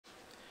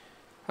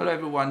Hello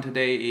everyone,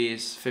 today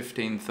is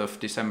 15th of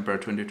December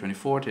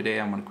 2024. Today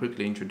I'm going to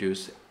quickly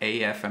introduce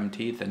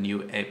Afmt, the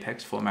new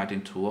Apex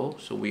formatting tool.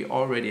 So we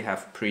already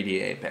have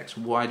Prettier Apex.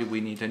 Why do we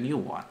need a new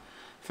one?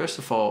 First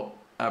of all,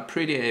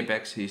 Prettier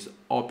Apex is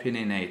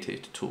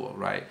opinionated tool,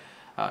 right?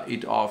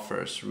 It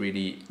offers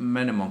really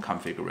minimum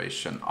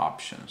configuration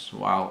options,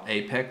 while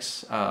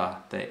Apex,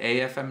 the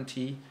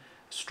Afmt,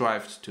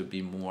 strives to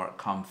be more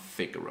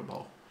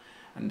configurable.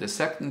 And the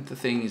second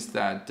thing is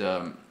that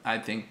I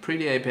think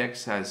Prettier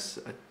Apex has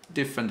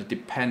different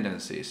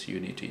dependencies you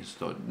need to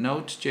install.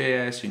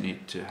 Node.js, you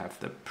need to have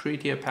the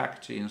Prettier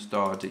package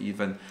installed.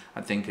 Even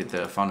I think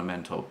the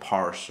fundamental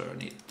parser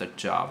need the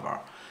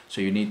Java.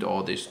 So you need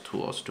all these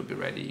tools to be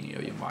ready in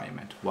your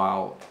environment.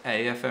 While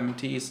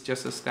Afmt is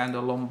just a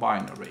standalone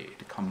binary,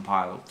 it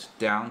compiled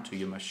down to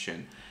your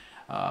machine.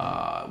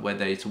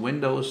 Whether it's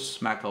Windows,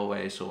 Mac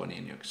OS, or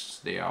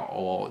Linux, they are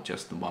all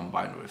just one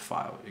binary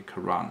file. You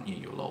can run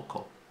in your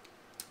local.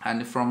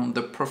 And from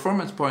the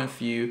performance point of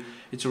view,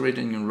 it's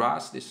written in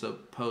Rust. It's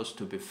supposed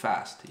to be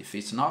fast. If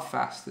it's not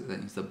fast,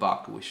 then it's a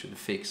bug. We should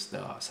fix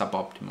the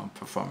suboptimal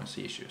performance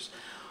issues.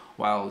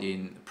 While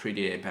in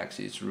Prettier Apex,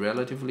 it's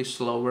relatively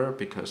slower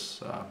because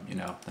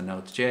the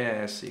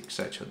Node.js,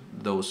 etc.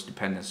 Those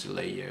dependency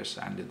layers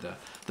and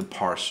the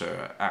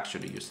parser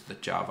actually use the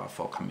Java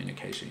for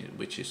communication,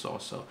 which is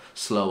also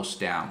slows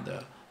down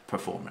the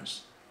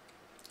performance.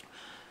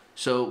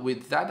 So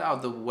with that out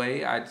of the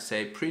way, I'd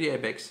say Prettier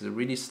Apex is a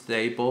really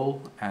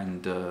stable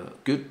and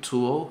good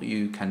tool.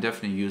 You can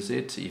definitely use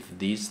it. If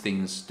these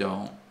things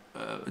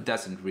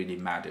doesn't really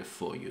matter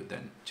for you,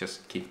 then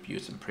just keep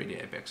using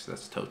Prettier Apex.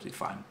 That's totally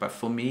fine. But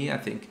for me, I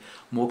think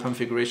more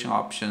configuration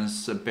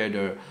options,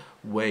 better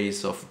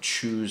ways of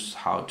choose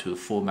how to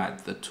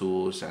format the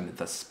tools, and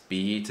the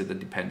speed, the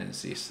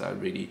dependencies are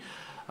really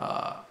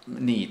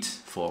neat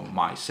for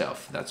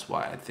myself. That's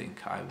why I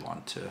think I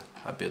want to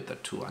build the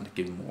tool and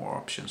give more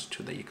options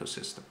to the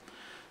ecosystem.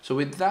 So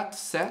with that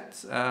said,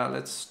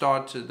 let's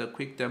start the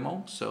quick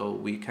demo. So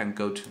we can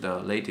go to the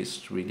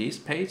latest release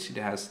page. It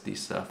has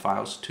these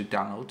files to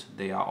download.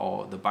 They are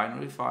all the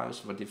binary files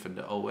for different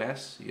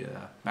OS,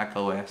 Mac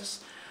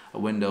OS,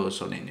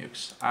 Windows, or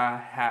Linux. I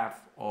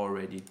have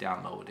already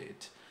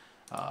downloaded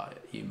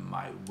in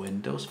my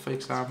Windows, for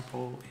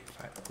example.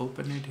 If I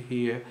open it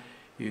here,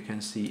 you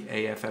can see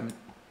Afmt.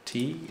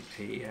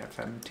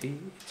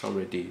 It's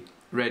already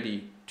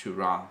ready to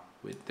run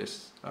with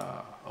this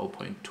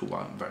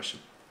 0.21 version.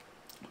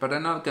 But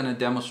I'm not going to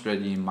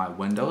demonstrate in my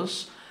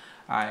Windows.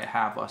 I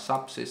have a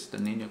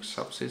subsystem, Linux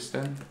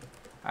subsystem.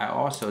 I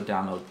also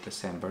download the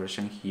same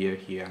version here.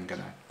 I'm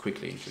going to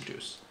quickly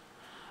introduce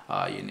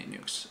in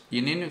Linux.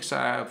 In Linux,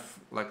 I have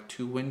like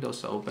two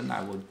windows open.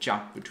 I will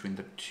jump between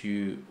the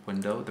two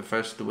windows. The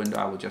first window,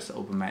 I will just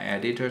open my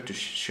editor to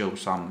show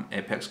some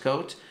Apex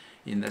code.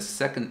 In the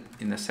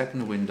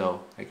second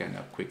window, I'm going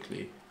to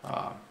quickly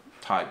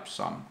type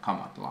some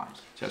command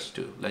lines just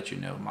to let you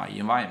know my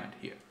environment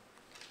here.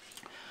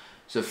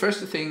 So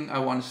first thing I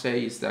want to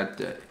say is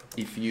that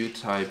if you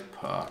type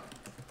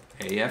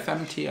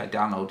Afmt, I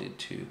downloaded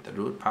to the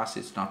root path.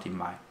 It's not in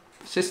my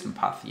system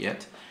path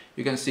yet.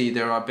 You can see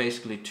there are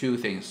basically two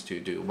things to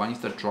do. One is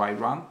the dry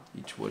run.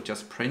 It will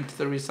just print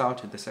the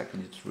result. The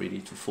second is really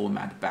to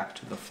format back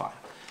to the file.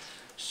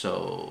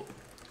 So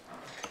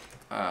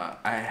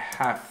I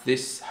have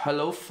this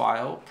hello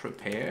file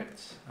prepared.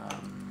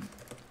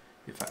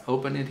 If I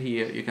open it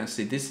here, you can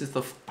see this is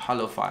the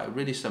hello file,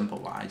 really simple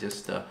one. I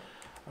just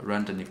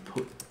randomly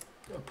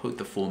put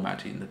the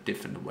format in the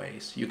different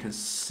ways. You can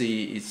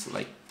see it's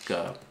like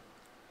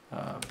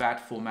bad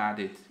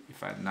formatted.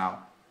 If I now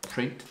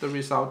print the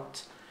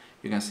result,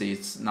 you can see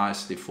it's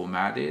nicely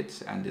formatted,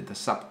 and the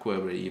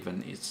subquery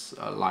even is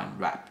line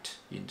wrapped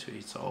into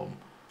its own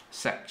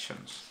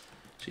sections.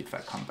 So if I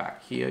come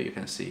back here, you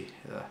can see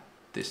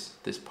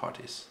this part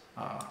is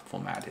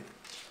formatted.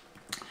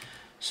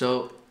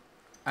 So,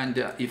 and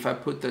if I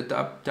put the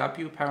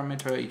W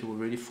parameter, it will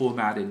really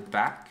format it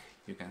back.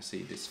 You can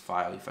see this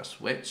file, if I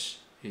switch,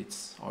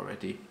 it's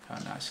already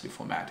nicely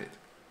formatted.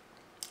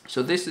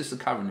 So this is the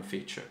current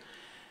feature.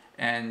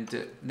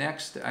 And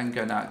next, I'm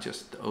gonna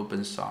just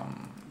open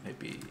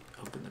maybe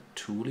open the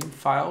tooling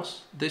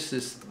files. This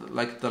is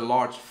like the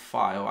large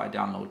file I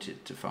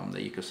downloaded from the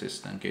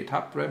ecosystem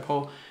GitHub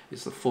repo.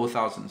 It's a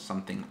 4,000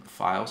 something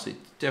files. It's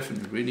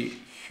definitely really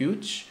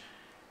huge.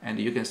 And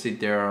you can see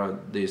there are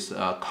these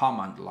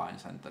command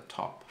lines at the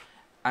top.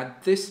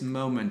 At this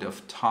moment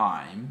of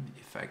time,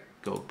 if I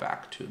go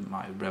back to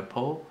my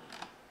repo,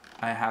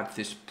 I have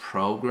this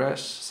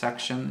progress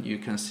section. You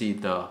can see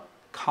the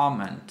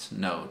comment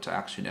nodes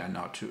actually are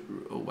not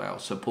too well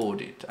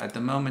supported. At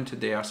the moment,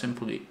 they are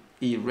simply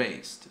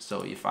erased.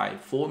 So if I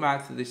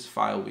format this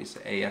file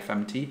with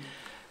Afmt,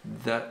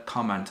 the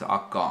comments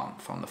are gone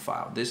from the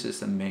file. This is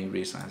the main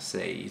reason I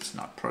say it's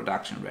not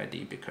production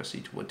ready, because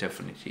it will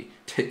definitely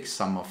take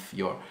some of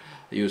your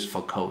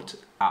useful code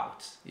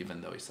out,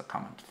 even though it's a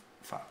comment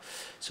file.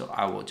 So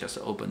I will just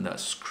open the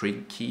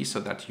script key so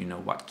that you know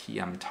what key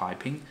I'm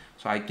typing.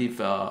 So I give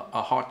a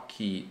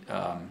hotkey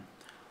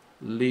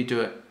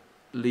leader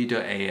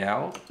leader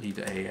AL,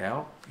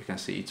 you can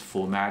see it's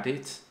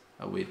formatted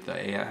with the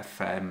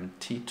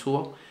Afmt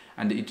tool,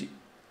 and it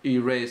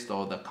erased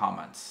all the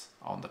comments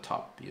on the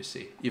top, you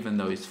see, even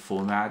though it's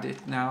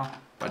formatted now,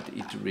 but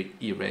it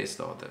erased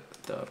all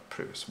the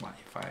previous one.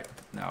 If I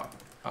now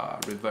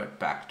revert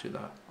back to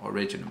the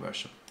original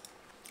version.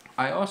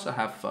 I also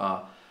have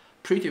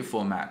Prettier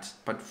format,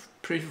 but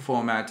Prettier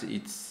format,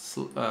 it's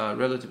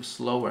relatively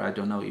slower. I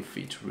don't know if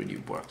it really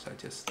works. I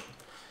just,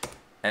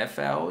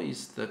 FL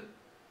is the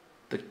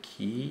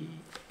key.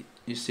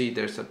 You see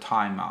there's a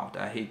timeout.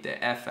 I hit the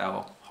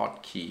FL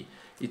hotkey.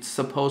 It's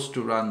supposed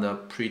to run the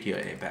Prettier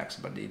Apex,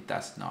 but it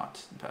does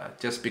not.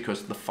 Just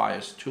because the file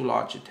is too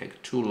large, it takes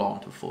too long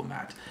to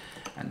format,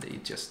 and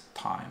it just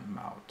time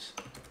out.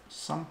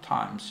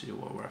 Sometimes it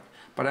will work,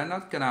 but I'm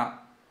not gonna,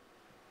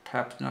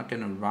 perhaps not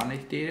gonna run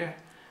it there.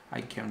 I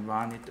can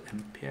run it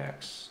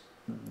npx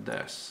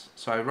this.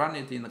 So I run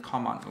it in the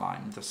command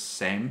line, the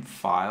same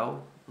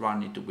file,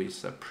 run it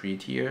with a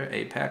Prettier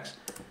Apex.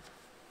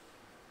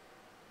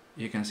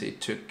 You can see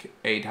it took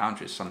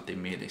 800 something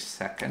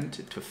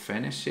milliseconds to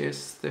finish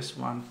this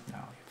one.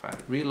 Now if I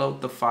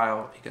reload the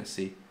file, you can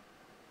see,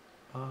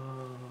 I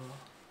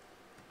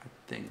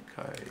think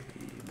I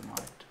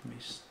might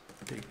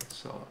mistake,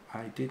 so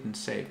I didn't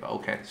save.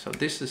 Okay, so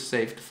this is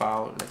saved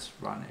file, let's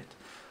run it.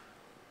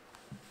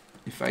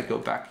 If I go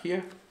back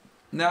here,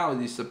 now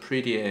it's a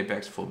Prettier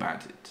Apex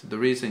formatted. The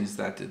reason is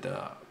that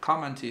the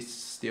comment is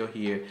still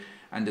here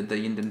and the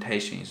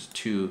indentation is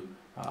 2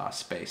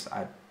 space.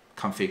 I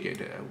configured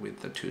it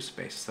with the 2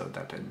 space so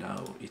that I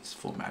know it's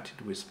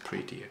formatted with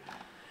Prettier.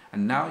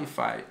 And now if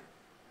I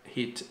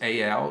hit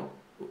AL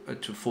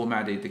to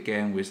format it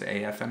again with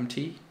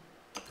Afmt,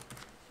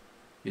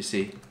 you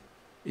see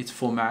it's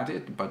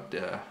formatted but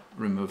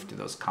removed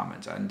those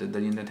comments, and the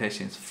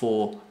indentation is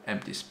 4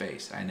 empty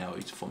space. I know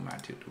it's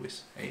formatted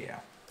with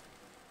AL.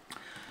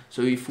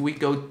 So if we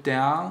go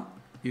down,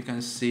 you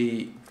can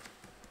see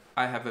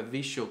I have a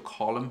visual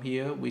column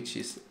here which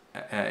is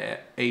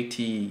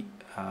 80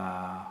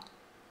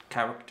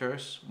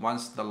 characters.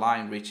 Once the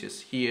line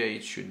reaches here,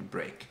 it should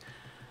break.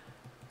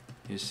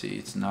 You see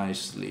it's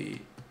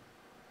nicely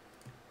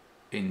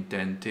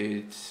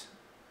indented.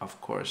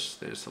 Of course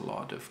there's a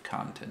lot of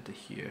content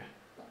here.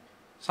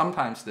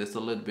 Sometimes there's a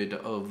little bit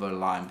of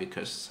overline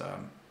because,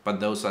 but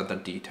those are the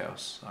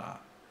details.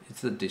 It's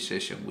the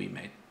decision we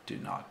made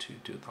not to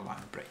do the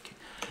line breaking.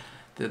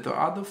 The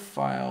other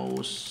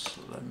files,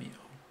 let me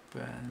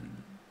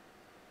open,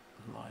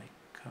 like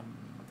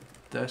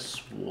this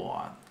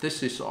one.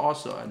 This is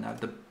also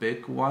another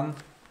big one,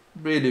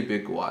 really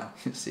big one.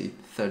 You see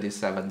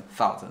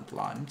 37,000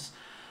 lines.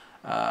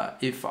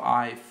 If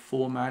I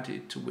format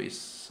it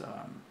with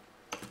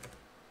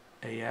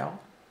AL,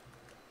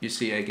 you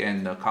see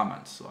again the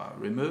comments are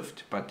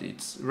removed, but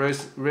it's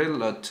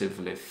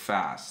relatively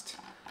fast,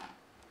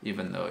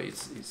 even though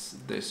it's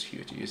this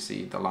huge. You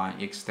see the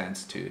line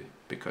extends to,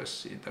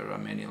 because there are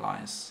many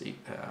lines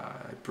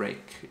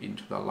break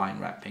into the line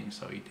wrapping,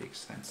 so it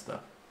extends the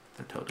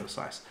total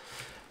size.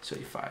 So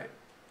if I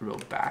roll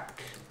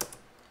back,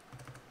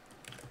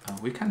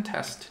 we can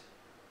test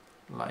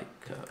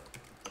like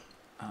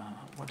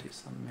what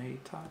is the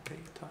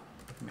metadata?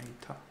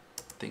 I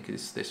think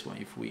it's this one.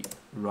 If we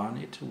run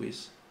it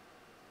with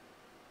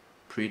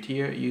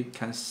Prettier, you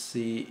can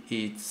see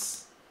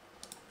it's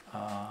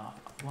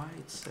why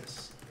it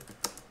says,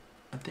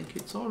 I think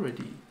it's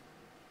already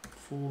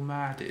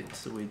formatted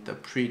with the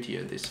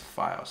Prettier, this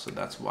file, so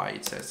that's why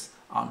it says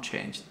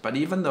unchanged. But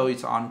even though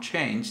it's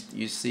unchanged,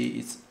 you see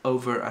it's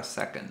over a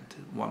second,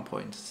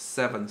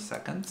 1.7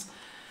 seconds.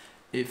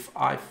 If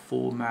I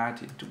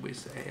format it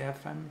with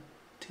Afmt,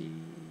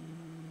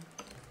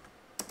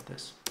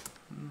 this,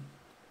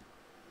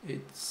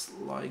 it's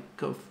like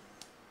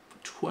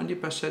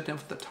 20%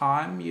 of the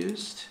time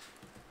used.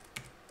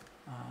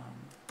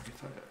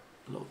 If I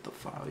load the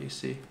file, you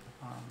see,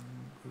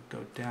 we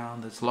go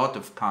down, there's a lot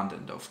of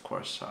content, of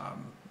course, a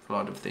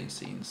lot of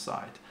things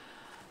inside,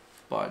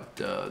 but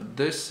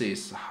this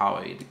is how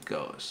it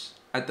goes.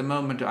 At the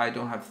moment I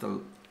don't have the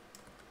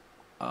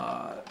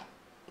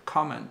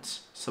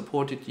comments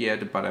supported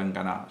yet, but I'm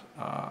gonna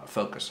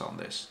focus on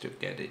this to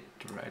get it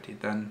ready.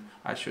 Then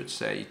I should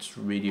say it's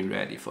really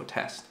ready for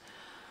test.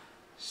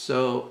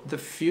 So the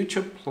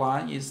future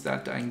plan is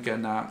that I'm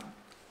gonna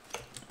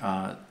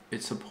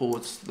it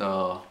supports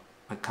the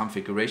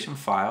configuration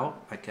file.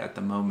 Like at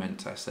the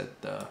moment I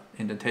set the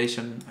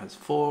indentation as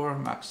 4,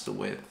 max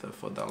width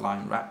for the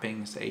line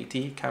wrapping is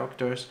 80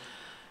 characters,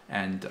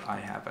 and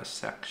I have a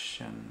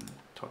section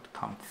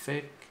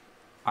 .config.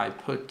 I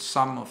put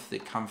some of the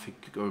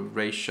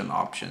configuration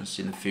options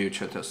in the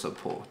future to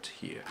support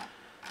here.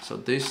 So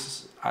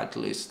this at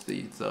least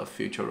is the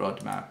future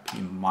roadmap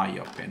in my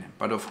opinion.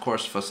 But of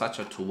course for such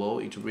a tool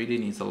it really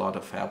needs a lot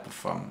of help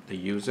from the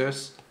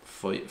users,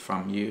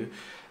 from you,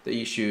 the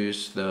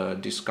issues, the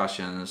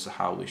discussions,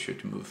 how we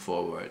should move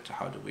forward,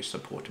 how do we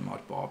support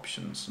multiple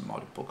options,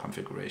 multiple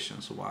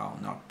configurations while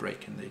not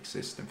breaking the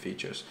existing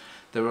features.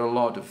 There are a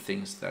lot of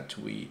things that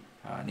we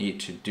need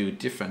to do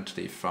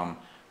differently from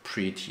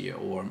Prettier,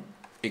 or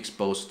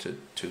exposed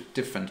to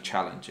different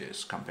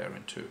challenges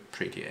comparing to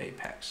Prettier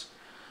Apex.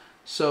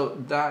 So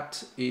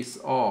that is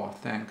all.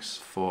 Thanks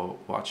for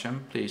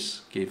watching.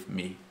 Please give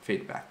me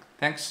feedback.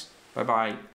 Thanks. Bye bye.